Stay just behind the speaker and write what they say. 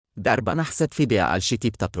darba naħseb f'idea għal xi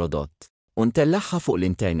tip ta' prodott u ntellaħħa fuq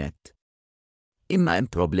l-internet. Imma hemm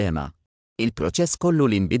problema. Il-proċess kollu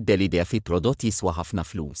li nbiddel idea fi prodott jiswa ħafna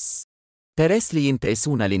flus. Peress li jien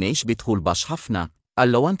persuna li ngħix bidħul baxx ħafna,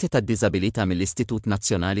 allowante tad-diżabilità mill-Istitut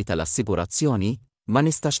Nazzjonali tal-Assigurazzjoni, ma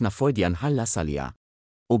nistax naffordja nħallas għaliha.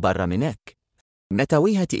 U barra minn hekk, meta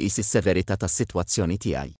wieħed iqis is-severità tas-sitwazzjoni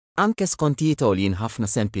tiegħi, anke skontijiet għoljin ħafna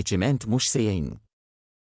sempliċiment mhux se jgħinu.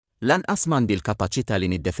 Lanqas m'għandi l-kapaċità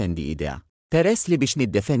li niddefendi idea. Peress li biex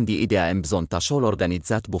niddefendi idea hemm bżonn ta' xogħol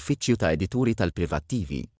organizzat b'uffiċċju ta' edituri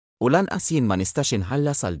tal-privattivi, u lanqas jien ma nistax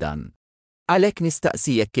inħallas għal dan. Għalhekk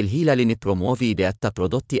nistaqsi jekk il-ħila li nippromovi ideat ta'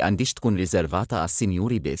 prodotti għandix tkun riservata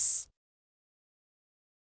għas-sinjuri biss.